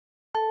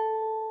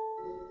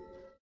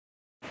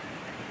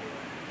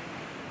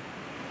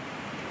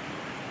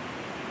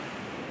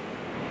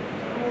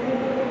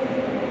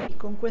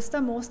con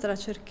questa mostra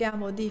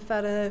cerchiamo di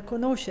far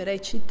conoscere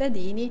ai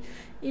cittadini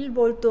il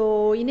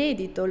volto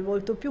inedito, il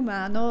volto più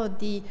umano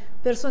di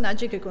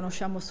personaggi che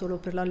conosciamo solo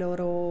per la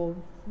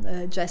loro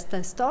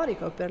gesta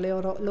storica o per le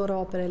loro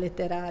opere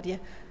letterarie.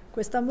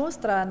 Questa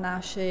mostra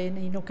nasce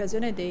in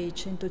occasione dei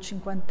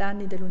 150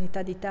 anni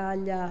dell'Unità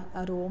d'Italia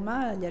a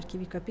Roma, agli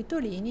Archivi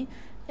Capitolini,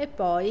 e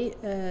poi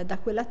da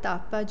quella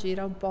tappa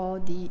gira un po'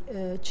 di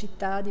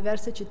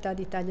diverse città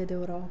d'Italia ed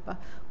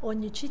Europa.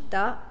 Ogni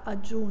città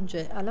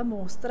aggiunge alla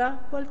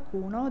mostra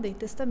qualcuno dei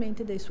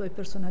testamenti dei suoi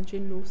personaggi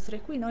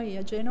illustri. Qui noi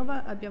a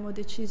Genova abbiamo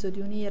deciso di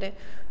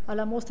unire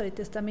alla mostra i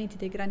testamenti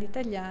dei grandi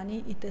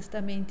italiani, i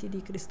testamenti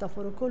di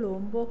Cristoforo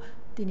Colombo,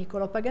 di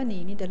Niccolò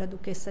Paganini, della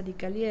duchessa di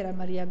Galliera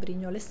Maria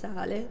Brignole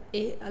Sale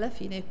e alla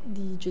fine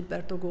di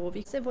Gilberto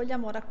Govi. Se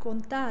vogliamo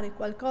raccontare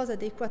qualcosa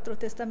dei 4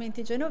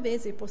 testamenti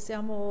genovesi,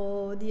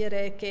 possiamo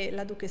dire che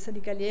la duchessa di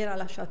Galliera ha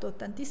lasciato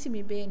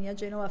tantissimi beni a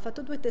Genova, ha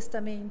fatto 2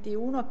 testamenti,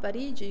 uno a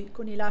Parigi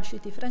con i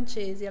lasciti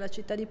francesi alla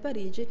città di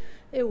Parigi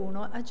e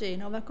uno a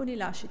Genova con i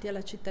lasciti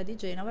alla città di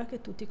Genova, che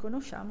tutti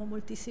conosciamo.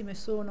 Moltissime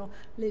sono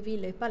le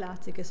ville e i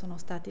palazzi che sono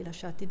stati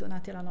lasciati,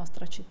 donati alla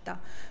nostra città,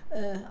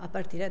 a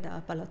partire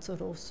da Palazzo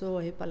Rosso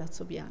e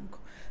Palazzo Bianco.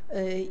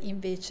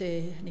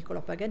 Invece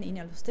Niccolò Paganini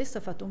allo stesso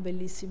ha fatto un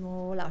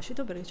bellissimo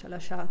lascito, perché ci ha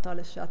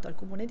lasciato al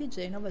comune di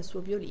Genova il suo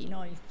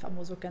violino, il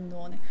famoso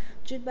cannone.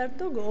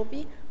 Gilberto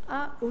Govi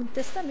ha un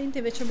testamento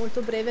invece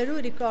molto breve, lui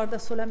ricorda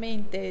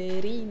solamente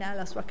Rina,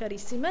 la sua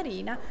carissima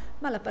Rina,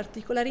 ma la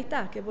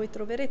particolarità che voi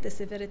troverete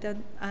se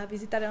verrete a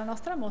visitare la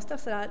nostra mostra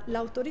sarà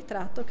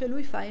l'autoritratto che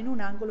lui fa in un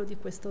angolo di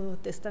questo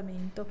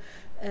testamento.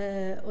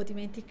 Ho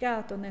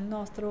dimenticato nel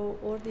nostro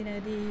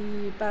ordine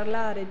di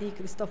parlare di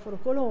Cristoforo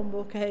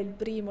Colombo, che è il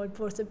primo,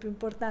 forse il più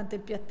importante,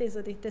 il più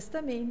atteso dei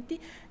testamenti.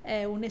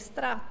 È un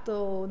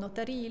estratto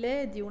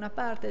notarile di una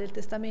parte del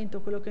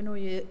testamento, quello che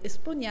noi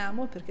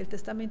esponiamo, perché il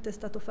testamento è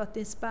stato fatto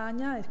in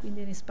Spagna e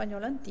quindi in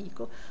spagnolo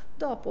antico.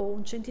 Dopo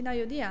un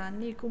centinaio di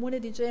anni il comune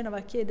di Genova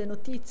chiede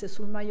notizie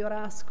sul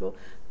maiorasco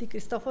di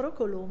Cristoforo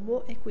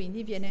Colombo e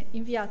quindi viene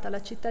inviata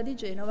alla città di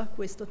Genova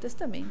questo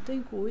testamento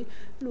in cui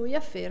lui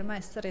afferma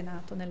essere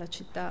nato nella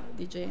città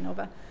di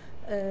Genova.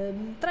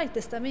 Tra i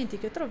testamenti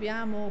che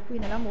troviamo qui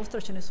nella mostra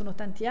ce ne sono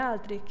tanti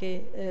altri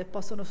che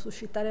possono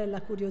suscitare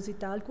la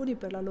curiosità, alcuni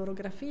per la loro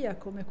grafia,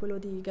 come quello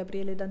di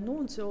Gabriele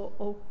D'Annunzio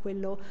o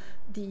quello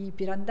di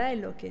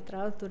Pirandello, che tra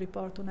l'altro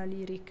riporta una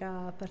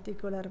lirica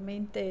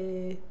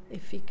particolarmente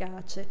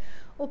efficace,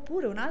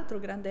 oppure un altro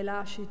grande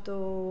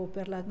lascito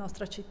per la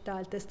nostra città,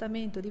 il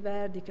testamento di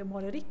Verdi, che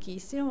muore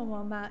ricchissimo,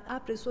 ma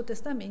apre il suo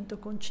testamento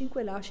con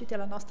 5 lasciti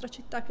alla nostra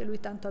città che lui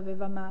tanto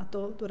aveva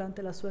amato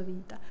durante la sua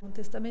vita. Un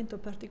testamento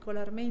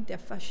particolarmente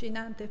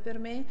affascinante per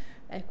me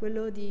è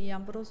quello di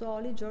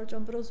Ambrosoli, Giorgio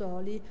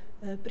Ambrosoli,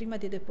 prima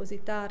di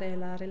depositare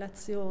la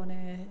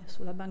relazione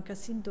sulla Banca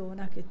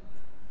Sindona, che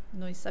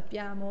noi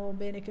sappiamo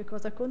bene che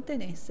cosa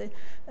contenesse,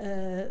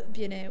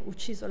 viene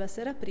ucciso la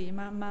sera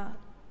prima,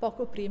 ma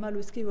poco prima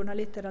lui scrive una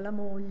lettera alla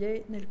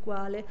moglie nel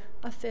quale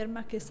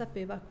afferma che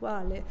sapeva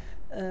quale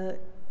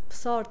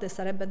sorte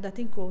sarebbe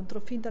andata incontro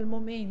fin dal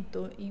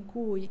momento in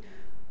cui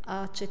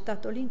ha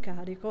accettato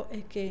l'incarico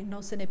e che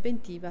non se ne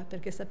pentiva,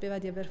 perché sapeva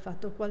di aver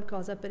fatto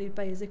qualcosa per il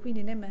paese.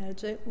 Quindi ne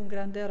emerge un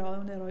grande eroe,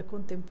 un eroe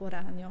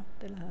contemporaneo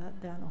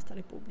della nostra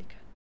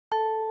Repubblica.